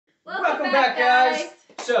Welcome back, guys.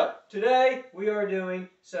 So, today we are doing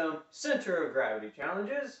some center of gravity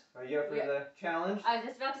challenges. Are you up for the challenge? I was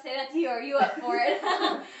just about to say that to you. Are you up for it?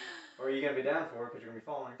 Or are you going to be down for it because you're going to be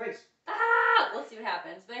falling on your face? We'll see what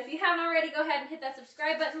happens. But if you haven't already, go ahead and hit that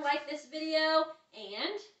subscribe button, like this video,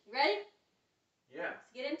 and you ready? Yeah. Let's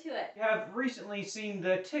get into it. You have recently seen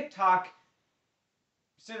the TikTok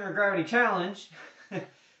center of gravity challenge.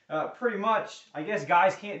 Pretty much, I guess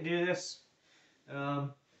guys can't do this.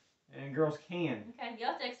 And girls can. Okay, you'll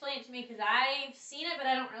have to explain it to me because I've seen it, but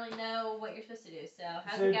I don't really know what you're supposed to do. So,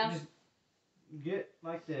 how's it go? Just get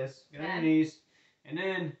like this, get on your knees, and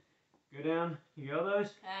then go down your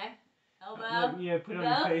elbows. Okay. Elbow. Yeah, put it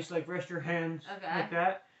on your face, like rest your hands like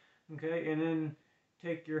that. Okay, and then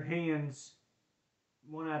take your hands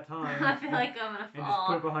one at a time. I feel like I'm gonna fall. And just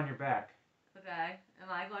put it behind your back. Okay. Am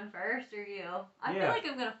I going first or you? I feel like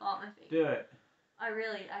I'm gonna fall on my feet. Do it. I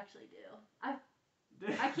really actually do.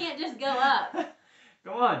 I can't just go up.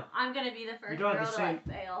 Come on. I'm gonna be the first girl to like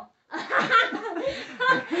fail.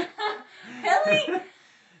 Really?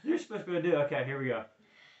 You're supposed to be able to do it. Okay, here we go.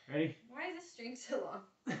 Ready? Why is this string so long?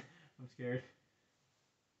 I'm scared.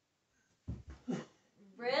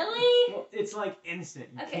 Really? Well, it's like instant.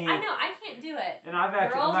 You okay, can't. I know. I can't do it. And I've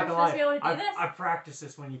actually, I'm not gonna lie. I practiced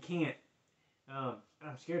this one. You can't.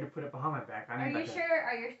 I'm scared to put it behind my back. Are you sure?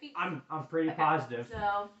 Are your feet? I'm pretty positive.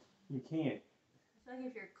 So. You can't. I feel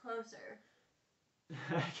like if you're closer.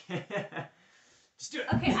 Just do it.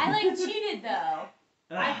 Okay, I like cheated though.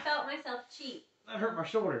 I felt myself cheat. That hurt my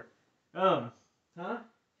shoulder. Huh?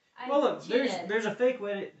 Well, look, there's a fake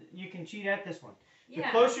way that you can cheat at this one. Yeah.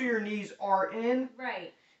 The closer your knees are in,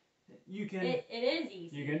 right. You can. It is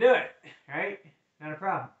easy. You can do it, right? Not a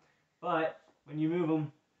problem. But when you move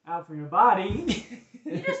them out from your body,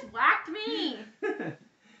 you just whacked me.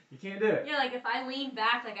 You can't do it. Yeah, like if I lean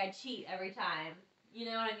back, like I cheat every time. You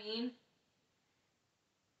know what I mean?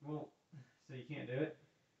 Well, so you can't do it?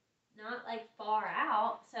 Not like far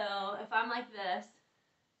out. So if I'm like this,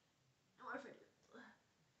 what if I do?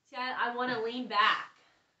 See, I want to lean back,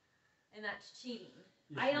 and that's cheating.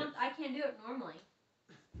 I can't do it normally.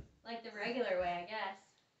 Like the regular way, I guess.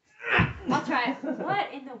 I'll try it.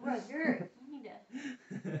 What in the world? You need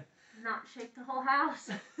to not shake the whole house.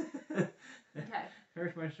 Okay.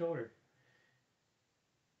 Hurts my shoulder.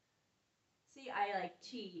 See, I like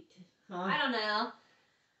cheat. Huh? I don't know.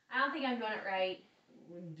 I don't think I'm doing it right.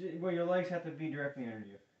 Well, your legs have to be directly under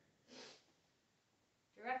you.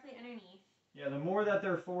 Directly underneath. Yeah, the more that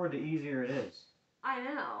they're forward, the easier it is. I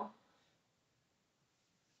know.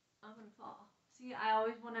 I'm gonna fall. See, I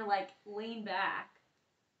always want to like lean back.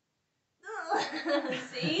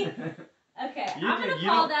 See? Okay, I'm gonna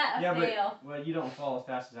call that a fail. Well, you don't fall as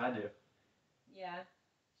fast as I do. Yeah.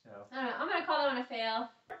 So. I don't know. I'm gonna call that one a fail.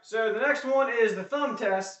 So the next one is the thumb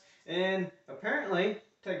test, and apparently,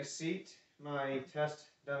 take a seat, my test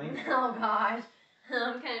dummy. Oh God,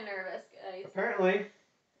 I'm kind of nervous, guys. Apparently,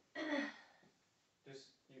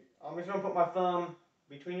 I'm just gonna put my thumb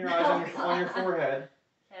between your eyes on your forehead.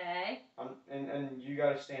 Okay. And you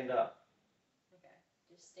gotta stand up. Okay,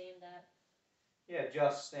 just stand up. Yeah,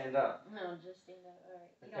 just stand up. No, just stand up. All right.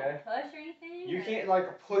 You Okay. don't push or anything? You can't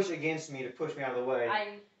like push against me to push me out of the way.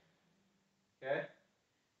 Okay.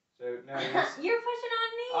 So now you're pushing on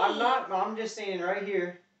me. I'm not. I'm just standing right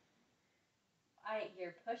here.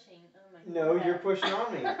 You're pushing. Oh my God. No, you're pushing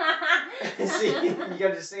on me. See, you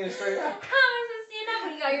gotta just stand straight up. How am I supposed to stand up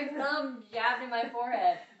when you got your thumb jabbed in my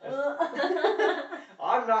forehead?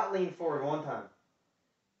 I'm not leaned forward one time.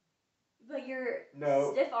 But you're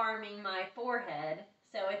stiff-arming my forehead,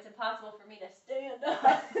 so it's impossible for me to stand up.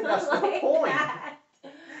 That's the point.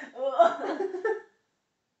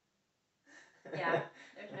 Yeah,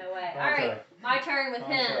 there's no way. All right, my turn with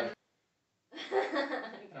him.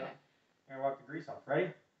 Okay. I'm gonna wipe the grease off.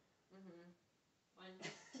 Ready?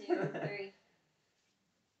 1, 2, 3.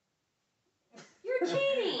 You're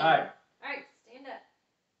cheating. All right, stand up.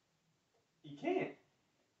 You can't.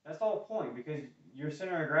 That's the whole point because your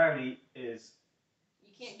center of gravity is.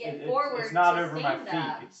 You can't get forward. It's not to over my stand feet.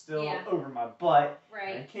 up. It's still over my butt.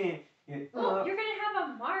 Right. I can't. Oh, you're gonna have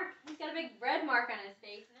a mark. He's got a big red mark on his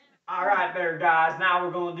face now. All right, there, guys. Now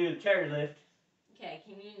we're gonna do the chair lift. Okay,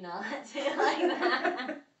 can you not say it like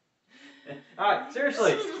that? All right,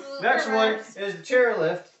 seriously. Next one is the chair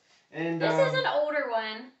lift, and this is an older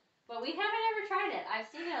one, but we haven't ever tried it. I've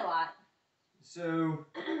seen it a lot. So,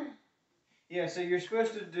 yeah. So you're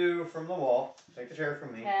supposed to do from the wall. Take the chair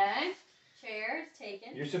from me. Okay. Chair is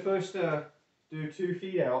taken. You're supposed to do 2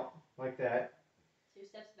 feet out like that. 2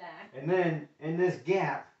 steps back. And then in this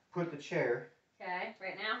gap, put the chair. Okay.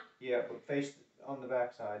 Right now. Yeah, but face on the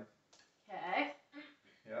back side. Okay.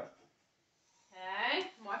 Yeah.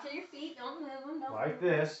 to your feet. Don't move them. Don't Like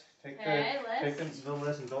move 'em. this. Take the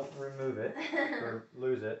list and don't remove it or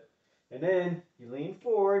lose it. And then you lean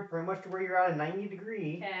forward pretty much to where you're at a 90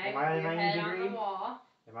 degree. Okay, Am I at a your 90 head degree? on the wall.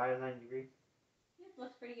 Am I at a 90 degree? It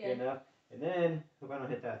looks pretty Good good. enough. And then, hope I don't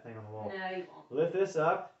hit that thing on the wall. No, you won't. Lift this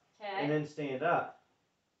up Okay. and then stand up.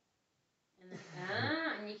 And,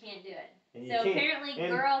 and you can't do it. And you So can't. apparently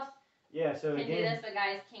And- girls Yeah, so can do again, this, but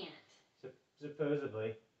guys can't.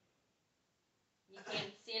 supposedly. You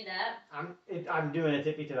can't stand up. I'm doing a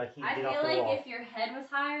tippy till I can't I get feel off the like wall. if your head was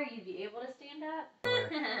higher, you'd be able to stand up.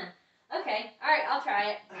 Okay, alright, I'll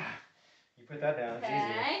try it. You put that down, it's easier.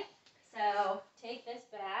 Okay, so take this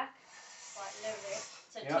back, slide it over there.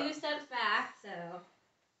 So Yep. 2 steps back, so.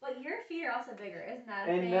 But your feet are also bigger, isn't that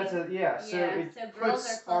a And thing? that's so Yeah, it so girls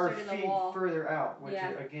puts are closer our to the feet wall. further out, which Yeah.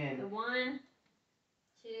 is, again, So 1,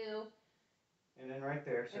 2. and then right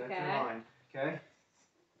there, so that's Okay. your line. Okay?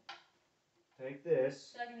 Take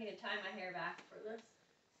this. So I need to tie my hair back for this.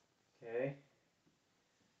 Okay.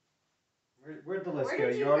 Where'd the list Where go?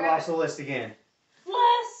 did you You already grab lost the list again.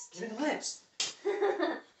 List! Give me the list.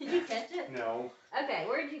 Did you catch it? No. Okay,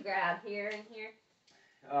 where did you grab? Here and here?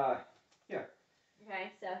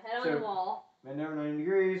 Okay, so head on So- the wall. Bend over 90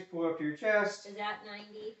 degrees, pull up to your chest. Is that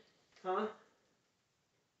 90? Huh?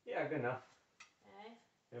 Yeah, good enough. Okay.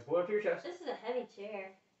 And pull up to your chest. This is a heavy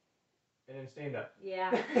chair. And then stand up.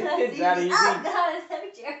 Yeah. It's that easy. Oh god, it's a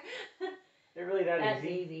heavy chair. They're really that That's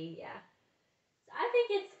easy. easy, yeah. So I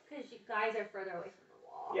think it's because you guys are further away from the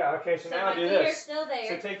wall. Yeah, okay, so now my do feet are this. still there.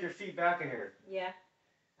 So take your feet back in here. Yeah.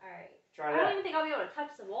 Alright. Try I don't that. even think I'll be able to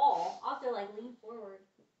touch the wall. I'll have to like lean forward.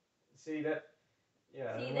 See that?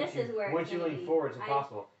 Yeah. See, and this is where it's once you gonna lean be. forward, it's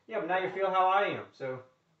impossible. Yeah, but now you feel how I am, so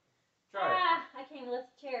try it. Ah, I can't even lift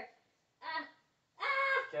the chair. Ah,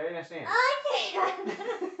 Okay, now stand. I can't.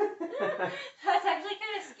 That's actually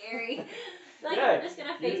kind of scary. Like Yeah, I'm just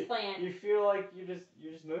gonna face plant. You feel like you're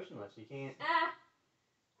just motionless. You can't Ah,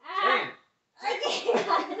 stand. I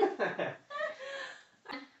can't.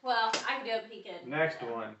 Well, I can do it, but he could. Next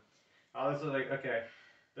one. Oh, this is like, okay.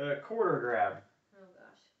 The quarter grab. Oh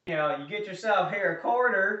gosh. You know, you get yourself here a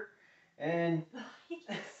quarter, and He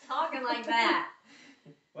keeps talking like that.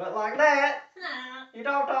 well, like that. You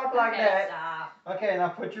don't talk like Okay, that. Stop. Okay, now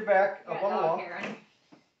put your back You up got on the dog wall. hair on your-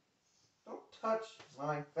 Don't touch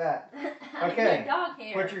like that. You Okay, got dog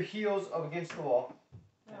hair. Put your heels up against the wall.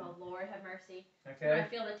 Oh Lord, have mercy. Okay. I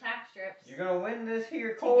feel the tack strips. You're gonna win this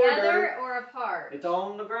here quarter. Together or apart? It's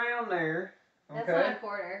on the ground there. That's Okay. not a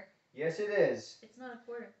quarter. Yes, it is. It's not a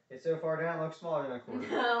quarter. It's so far down, it looks smaller than a quarter.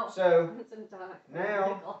 No. So It's a dog.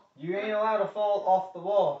 now you ain't allowed to fall off the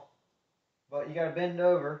wall, but you gotta bend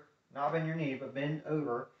over, not bend your knee, but bend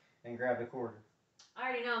over and grab the quarter. I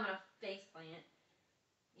already know I'm gonna face plant.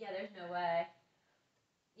 Yeah, there's no way.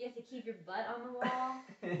 You have to keep your butt on the wall.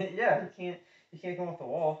 Yeah, you can't come off the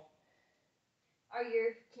wall.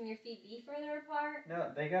 Can your feet be further apart? No,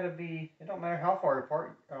 they gotta be. It don't matter how far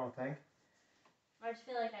apart. I don't think. I just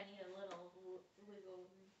feel like I need a little wiggle,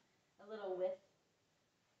 a little width.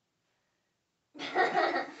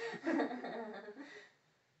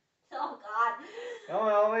 Oh God! Come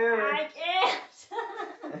on, all the way over. I can't.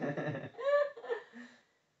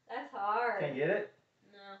 That's hard. Can't get it.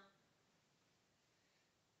 No.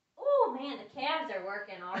 Oh man, the calves are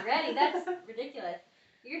working already. That's ridiculous.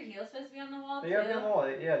 Your heels supposed to be on the wall They too. have the wall.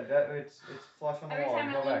 Yeah, it's flush on the Every wall.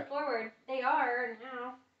 time Go I lean back. forward, they are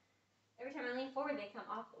now. Every time I lean forward, they come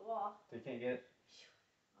off the wall. They can't get it.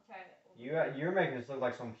 I'll try it. You're making this look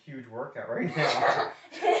like some huge workout right now.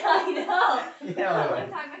 I know. Yeah.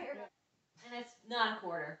 I'm tying my hair back. And it's not a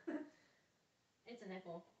quarter. It's a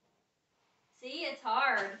nickel. See, it's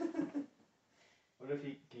hard. What if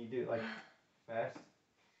can you do it like fast?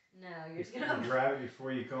 No, you're just gonna. grab it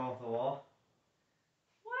before you come off the wall.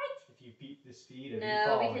 What? If you beat the speed of you No,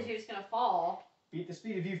 falling. because you're just gonna fall. Beat the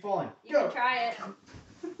speed of you falling. You Go. can try it.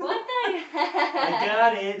 What the heck? I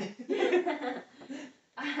got it.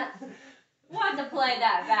 We'll have to play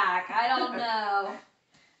that back. I don't know.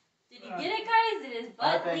 Did he get it, guys? Did his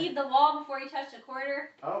butt think- leave the wall before he touched the quarter?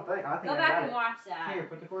 I think Go I back got and it. watch that. Here,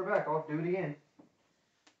 put the quarter back. I'll do it again.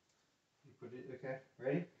 You put it. Okay.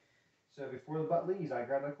 Ready? So before the butt leaves, I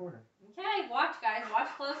grab that quarter. Okay, watch, guys. Watch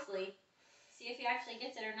closely. See if he actually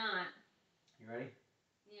gets it or not. You ready?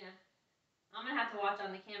 Yeah. I'm gonna have to watch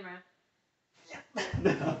on the camera.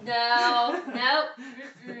 No. No. Nope.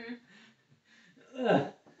 I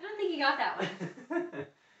don't think you got that one.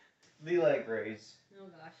 The leg raise. Oh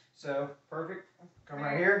gosh. So perfect. Come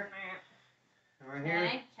right here. Come right here.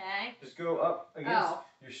 Okay. Okay. Just go up against Oh.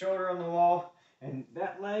 your shoulder on the wall, and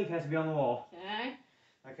that leg has to be on the wall. Okay.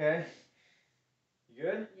 Okay. You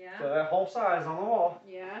good? Yeah. So that whole side is on the wall.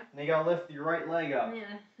 Yeah. And you gotta lift your right leg up.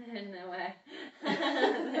 Yeah. There's no way.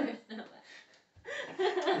 There's no way.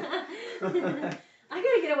 I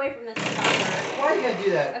gotta get away from this cover. Why you gotta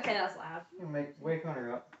do that? Okay, that was loud. You can wake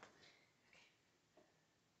Hunter up.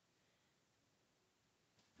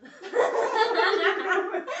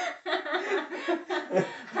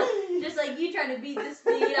 Just like you trying to beat the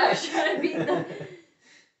speed, I was trying to beat the.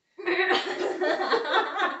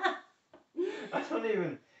 I don't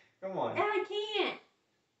even. Come on. I can't.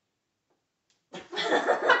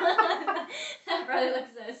 That probably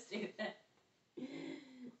looks so stupid.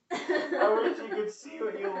 I wish you could see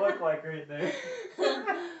what you look like right there.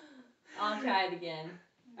 I'll try it again.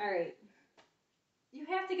 Alright. You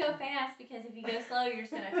have to go fast because if you go slow, you're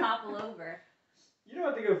just going to topple over. You don't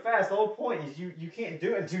have to go fast. The whole point is you can't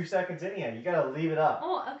do it in 2 seconds anyhow. You gotta leave it up.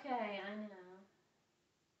 Oh, okay. I know.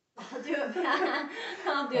 I'll do it fast.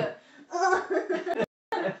 I'll do it.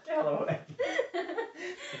 Callaway.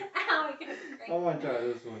 Ow, it goes I great. want to try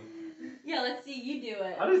this one. Yeah, let's see you do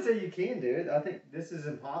it. I didn't say you can do it. I think this is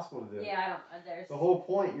impossible to do. Yeah, I don't. There's. The whole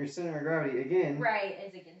point, your center of gravity, again. Right,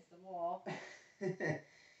 is against the wall. You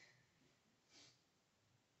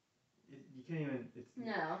can't even.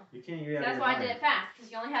 No. You can't even. That's why I did it fast,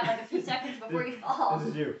 because you only have like a few seconds before you fall. This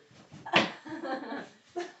is you.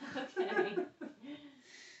 Okay.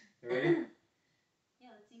 Ready?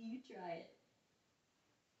 Yeah, let's see you try it.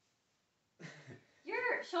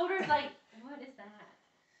 Your shoulder's like, what is that?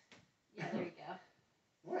 Yeah, there you go.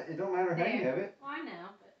 What? It don't matter how you have it. Well, I know,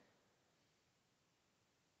 but.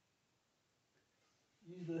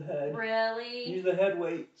 Use the head. Really? Use the head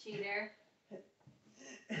weight. Cheater.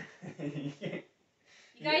 You can't.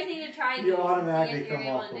 You guys need to try these. You and see automatically if you're come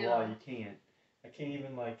able off to the do wall. them. You can't. I can't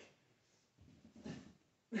even like.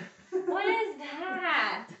 What is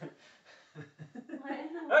that? What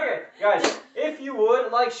in the world? Okay, guys, if you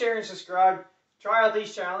would like, share, and subscribe, try out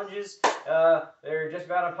these challenges. They're just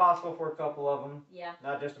about impossible for a couple of them. Yeah,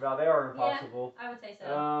 Not just about, they are impossible. I would say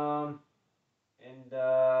so.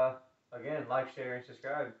 Again, like, share, and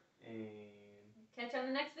subscribe. And Catch you on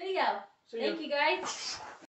the next video. see ya. Thank you guys.